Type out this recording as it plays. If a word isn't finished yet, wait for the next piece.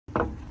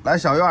来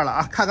小院了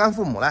啊，看看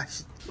父母来。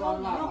说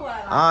你们过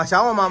来了啊，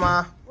想我妈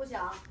妈？不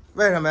想。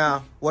为什么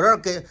呀？我这儿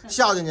给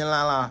孝敬您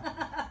来了。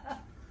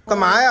干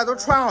嘛呀？都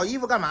穿好衣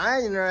服干嘛呀？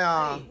您这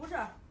呀？不是，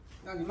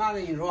让你妈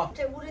跟你说，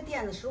这屋这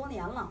垫子10多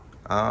年了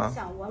啊。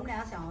我们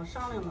俩想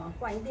商量嘛，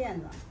换一垫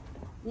子。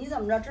你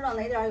怎么着？知道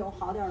哪点有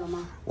好点的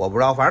吗？我不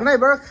知道，反正那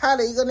边开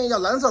了一个那叫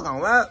蓝色港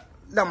湾，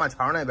亮马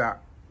桥那边。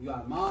远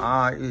吗？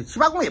啊，7、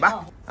8公里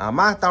吧。啊，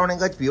妈，到时候那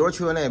个，比如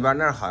去那边，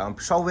那儿好像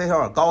稍微有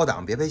点高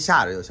档，别被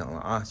吓着就行了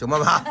啊，行吧，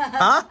妈？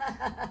啊，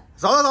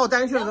走，我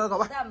带你去，走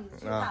吧。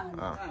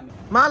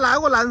妈来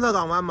过蓝色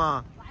港湾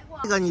吗？来过。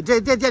这个你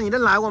这店你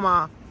真来过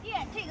吗？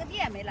这个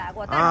店没来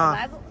过，但是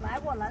我来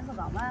过蓝色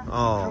港湾。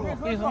哦。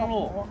黑藤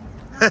路。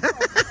这个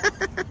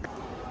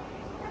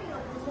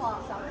不错，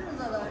小日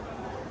子的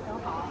挺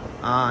好。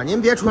啊，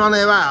您别崇洋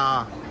媚外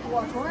啊。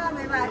我崇洋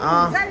媚外，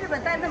啊！你在日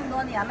本待那么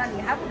多年了，你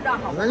还不知道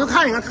好？那就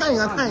看一看。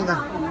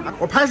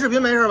我拍视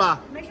频没事吧？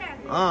没事。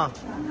啊。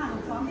看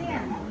床垫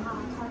啊，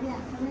床垫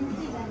这个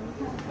你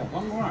看。小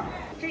方块。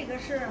这个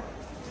是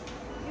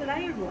越来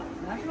越软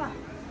了，是吧？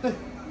对，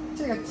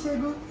这个切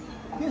割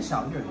越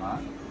小越软，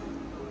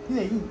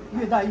越硬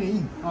越大越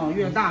硬。哦，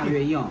越大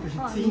越硬。这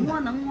是最硬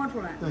的。能摸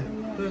出来。对，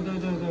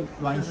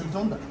软系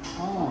中的。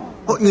哦。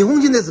日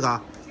本人ですか？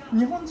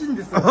日本人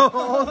です。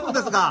そう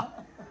ですか。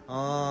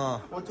啊，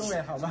我中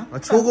文好吗？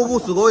求国語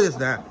すごいです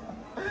ね。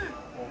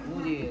我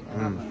估计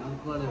他可能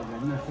搁在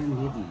人的身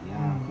体底下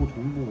不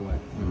同部位。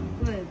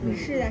对，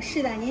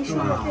是的，您说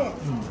的对。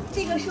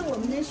这个是我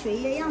们的血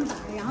液样板，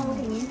然后我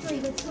给您做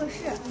一个测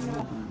试。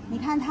你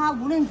看它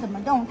无论怎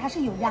么动，它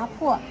是有压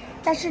迫，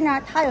但是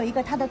呢，它有一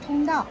个它的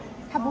通道，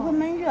它不会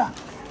闷热。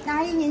那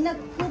阿姨，您的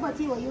胳膊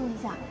借我用一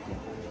下，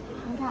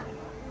您看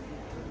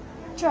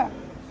这儿。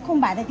空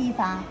白的地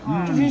方，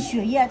就是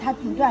血液它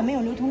阻断没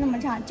有流通那么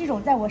畅，这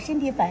种在我身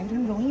体反应就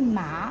是容易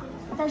麻。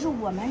但是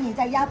你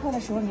在压迫的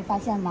时候，你发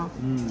现吗？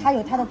它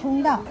有它的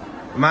通道。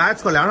妈，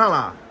测量上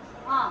了。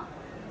啊。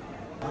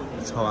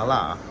测完了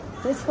啊。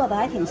这测的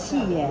还挺细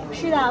耶。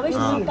是的，为什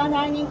么刚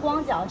才您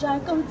光脚这样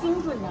更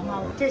精准的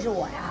哈？这是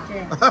我呀。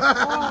对。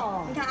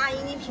哦。你看阿姨，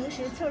您平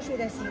时侧睡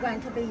的习惯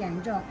特别严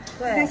重。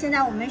对。你看现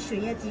在我们血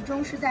液集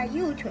中是在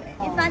右腿，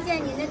您发现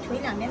您的腿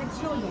两边的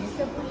肌肉颜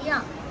色不一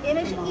样，因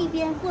为是一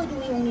边过度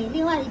用力，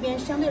另外一边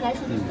相对来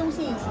说就松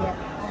懈一些，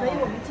所以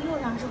我们肌肉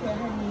上是会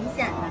很明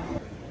显的。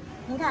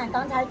您看，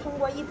刚才通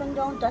过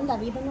短暂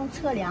的1分钟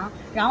测量，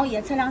然后也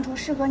测量出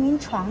适合您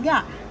床垫。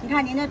你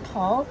看您的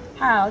头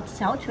还有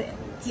小腿。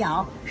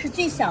脚是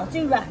最小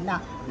最软的，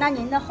那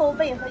您的后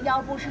背和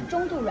腰部是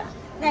中度软，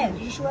那也就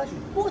是说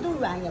过度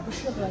软也不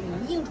适合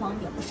您，硬床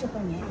也不适合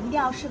您，一定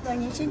要适合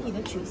您身体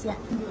的曲线。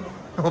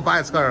我把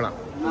你测上了。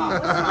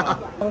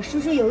我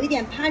叔叔有一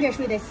点趴着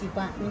睡的习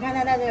惯，你看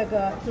他的这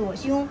个左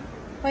胸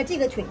和这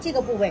个腿这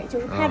个部位就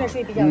是趴着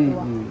睡比较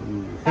多。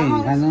然后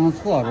你看能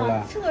测出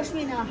来。侧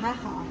睡呢还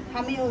好，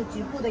还没有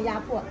局部的压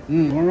迫。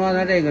我说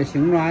他这个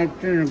形状还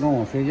真是跟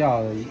我睡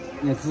觉的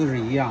那姿势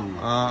一样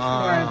的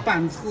啊，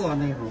半侧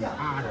那种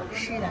趴着。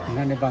是的。你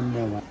看这半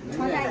边吧。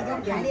床单已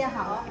经排列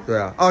好了。对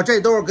啊，哦，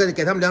这都是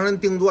给他们量身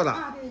定做的，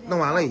弄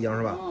完了已经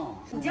是吧？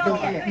你教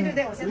练，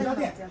对，我现在教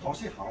练好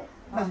是好，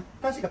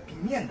但是个平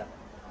面的。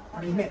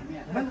平面，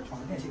我们的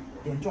床垫是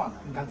点状的，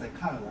你刚才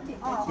看了，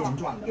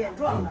点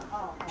状的。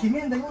平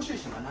面的优势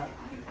是什么呢？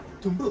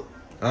臀部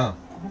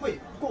不会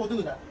过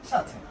度的下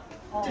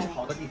沉，这是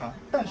好的地方。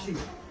但是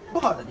不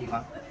好的地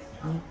方，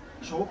你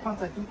手放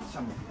在肚子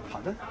上面，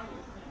好的，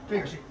这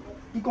个是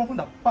1公分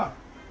的棒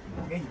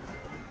给你，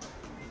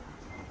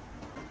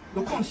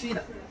有空隙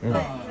的，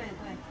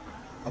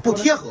不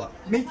贴合，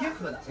没贴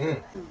合的。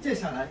接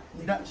下来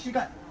你的膝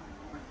盖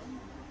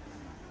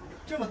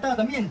这么大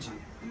的面积，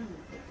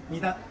你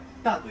的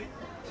大腿、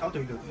小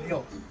腿都没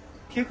有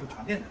贴合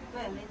床垫的，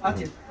而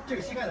且这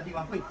个膝盖的地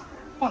方会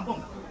晃动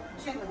的，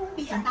悬空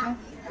比较大。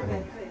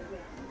对，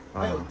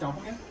还有脚后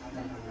跟，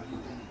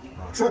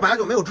说白了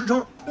就没有支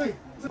撑。对，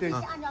是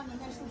按照您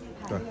的数据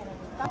排列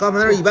的。刚才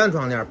那是一般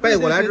床垫，背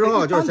过来之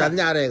后就是咱们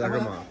家这个是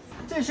吗？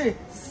这是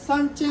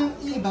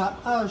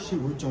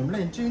3125种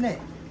类之内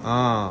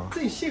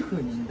最适合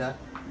您的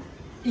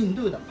印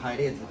度的排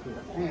列姿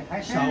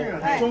势，小、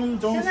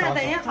中、现在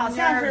等于好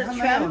像是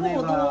全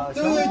部都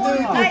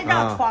对挨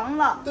到床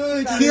了，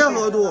对，贴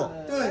合度，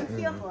对，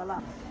贴合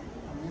了。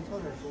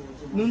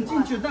能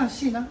进去，但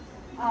是呢，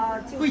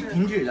会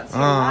停止的。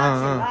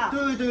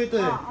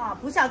对，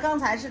不像刚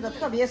才似的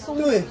特别松。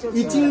对，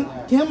已经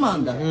填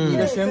满的你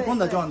的悬空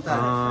的状态。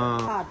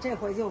这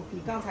回就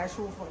比刚才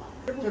舒服了。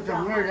就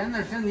整个人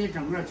的身体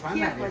整个全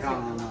在这上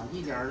了呢，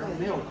一点都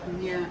没有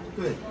空间。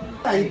对，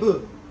下一步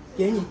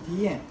给你体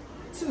验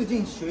促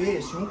进血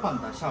液循环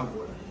的效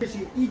果。这是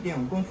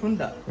1.5公分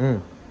的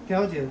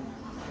调节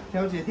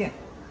垫，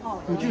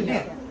补助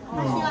垫。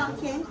它需要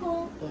填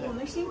空我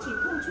们身体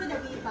空缺的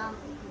地方。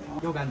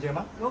有感觉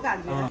吗？有感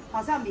觉，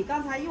好像比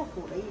刚才又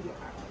鼓了一点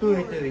儿。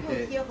对，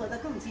贴合的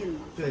更近了。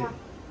对，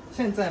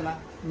现在呢，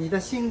你的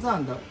心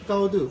脏的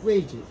高度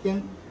位置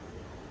跟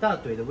大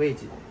腿的位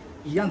置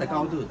一样的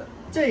高度的，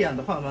这样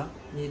的话呢，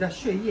你的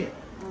血液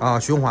啊，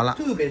循环了，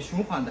特别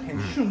循环的，很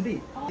顺利。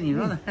你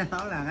说那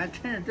老两还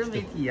真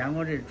没体验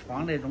过这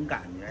床这种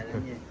感觉，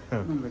人家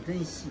弄得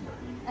真细。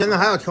现在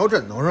还要调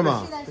枕头是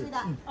吗？是的，是的。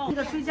这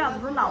个睡觉的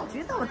时候老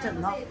觉得我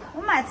枕头，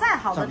我买再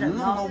好的枕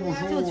头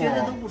就觉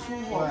得都不舒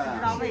服，不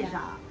知道为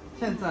啥。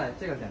现在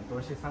这个枕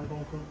头是3公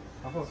分，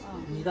然后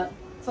你的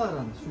测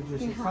量数据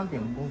是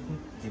3.5公分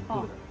颈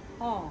部的。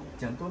哦。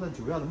枕头的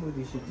主要的目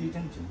的是递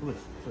增颈部的，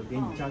所以给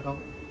你加高。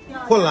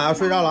困了，要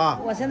睡着了啊！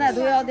我现在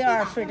都有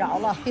点睡着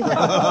了，有点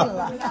困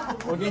了。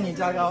我给你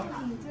加高，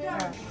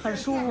很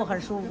舒服，很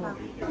舒服。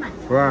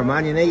不是妈，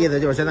你那意思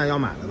就是现在要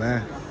买了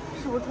呗？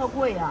是不是特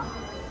贵呀？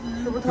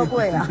是不是特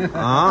贵呀？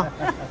啊？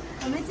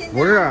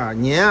不是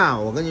您啊，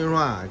我跟您说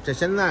啊，这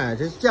现在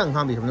这健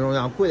康比什么都重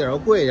要，贵点就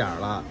贵点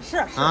了。是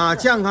啊，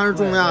健康是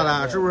重要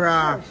的，是不是？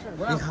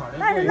你看，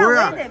但是不是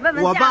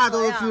我爸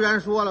都居然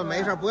说了，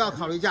没事，不要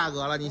考虑价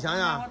格了。你想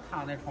想，我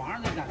躺在床上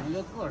那感觉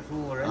就特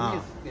舒服，人家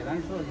给咱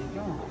设计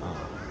挺好。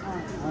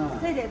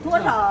这得多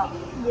少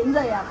银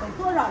子呀？得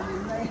多少银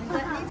子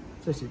呀？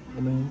这是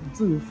我们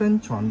自分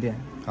床垫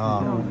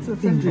啊，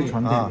定制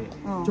床垫，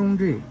中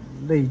日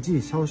累计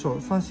销售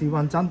30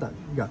万张的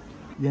一个。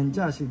原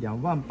价是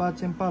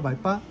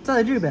28880，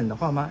在日本的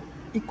话嘛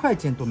，1块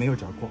钱都没有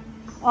找过。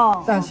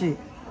哦。但是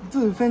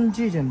自分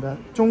制枕的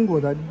中国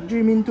的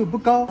知名度不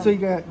高，所以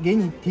给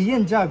你体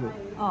验价格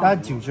打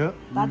9折。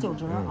打9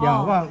折。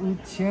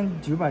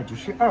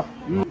25992。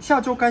下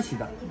周开始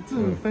的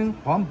自分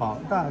环保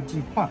大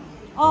计划。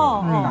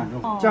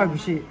价格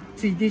是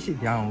最低是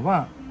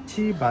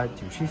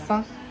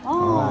27793。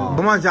哦。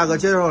什么价格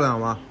接受得了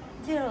吗？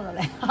接受得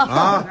了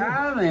啊，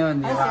那没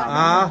问题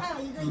啊！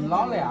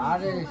老俩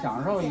这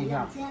享受一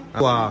下。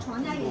哇，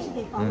床垫也是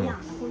给保养的，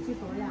后期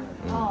保养。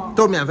哦，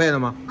都是免费的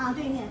吗？啊，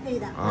对，免费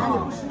的。哪里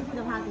不舒服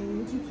的话，给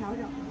您去调整。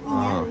1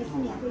年有1次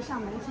免费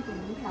上门去给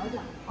您调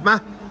整。妈，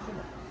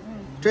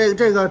这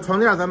个床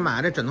垫咱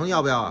买，这枕头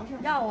要不要啊？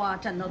要啊，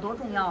枕头多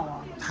重要啊！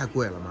太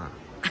贵了妈。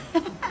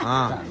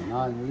啊，枕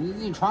头，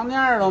你床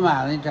垫都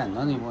买了，你枕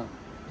头你不？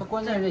它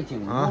关键这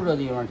颈部这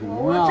地方挺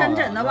重要的。真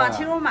枕的吧，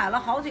其实我买了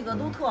好几个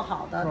都特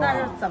好的，但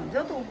是怎么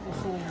就都不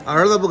舒服。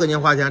儿子不给您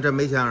花钱，真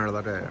没钱，儿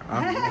子这是啊。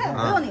不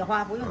用你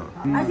花，不用你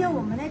花。而且我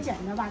们的枕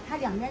头吧，它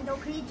两边都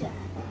可以枕，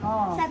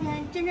下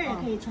边真正也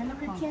可以，全都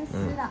是天丝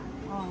的。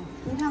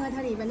您看看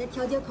它里边的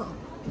调节口，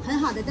很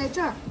好的在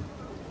这儿。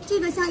这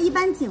个像一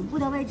般颈部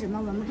的位置嘛，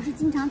我们不是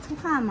经常出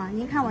汗吗？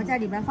您看我在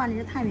里边放的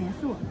是碳元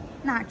素，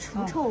那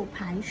除臭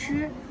排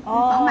湿，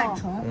防螨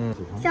虫。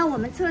像我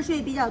们侧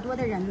睡比较多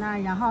的人呢，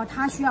然后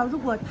他需要，如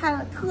果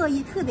他特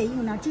别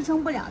硬呢，支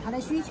撑不了他的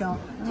需求，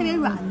特别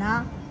软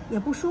呢也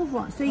不舒服，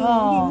所以您可以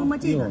摸摸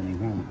这个。你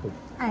看，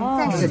哎，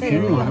暂时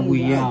品种还不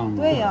一样。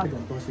对呀，这种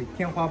都是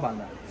天花板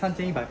的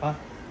3180。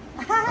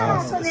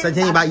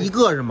3180一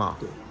个是吗？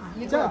对。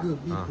价格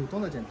比普通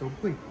的枕头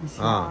贵一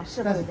些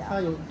但是它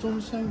有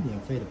终身免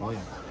费的保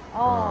养。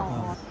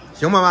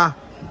行吧妈，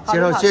介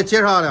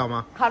绍得了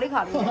吗？考虑。我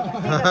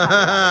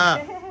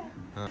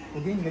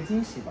给你个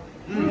惊喜吧，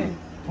因为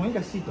同一个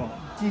系统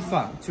计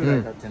算出来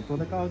的枕头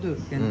的高度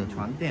跟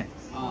床垫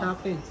搭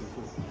配之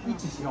后一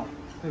起使用。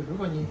对，如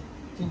果你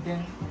今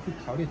天不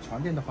考虑床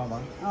垫的话吗？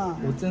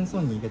我赠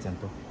送你一个枕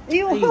头。哎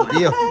呦，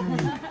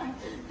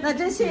那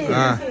真谢谢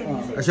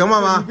你。行吧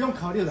妈，你不用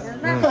考虑了。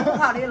那不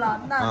考虑了，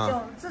那就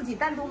自己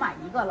单独买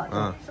一个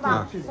了，是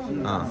吧？送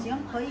你行，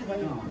可以。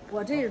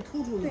我这是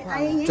突出一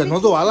块，枕头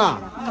做完了。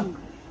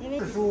因为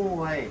舒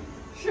服哎，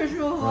是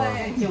舒服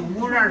哎。颈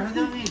部这儿它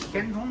就给你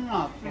填充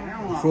了，填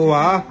上了。舒服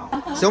啊，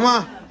行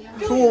吗？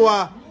舒服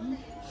吧？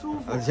舒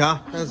服。行，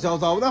那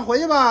走，咱回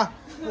去吧。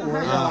不回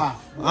去了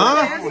啊？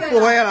不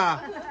回去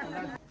了。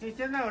就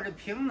现在我这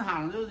平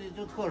躺就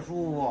特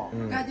舒服，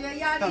感觉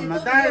压力怎么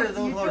待着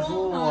都特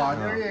舒服，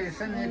就是这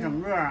身体整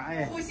个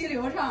哎，呼吸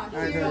流畅，肌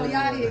肉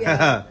压力也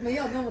没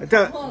有那么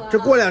疼了。这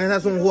过2天才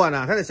送货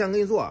呢，他得先给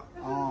你做。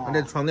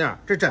这床垫，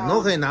这枕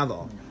头可以拿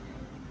走，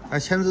还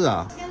签字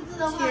啊？签字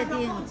的话，是后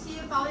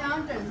期保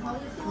养枕头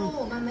就说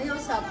我们没有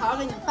小桃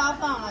给你发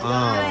放了。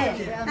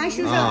对，来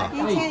叔叔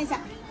您签一下。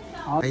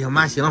哎呦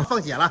妈，行，放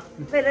血了。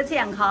为了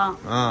健康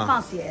放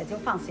血就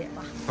放血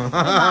吧。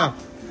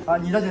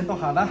你的枕头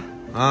好了。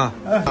阿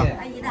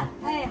姨的，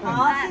哎，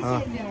好，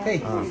谢谢，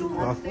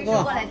随时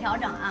过来调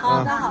整啊。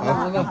好的，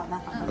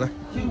来，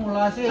辛苦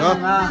了，谢谢你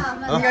们，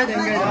应该的，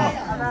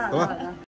走吧。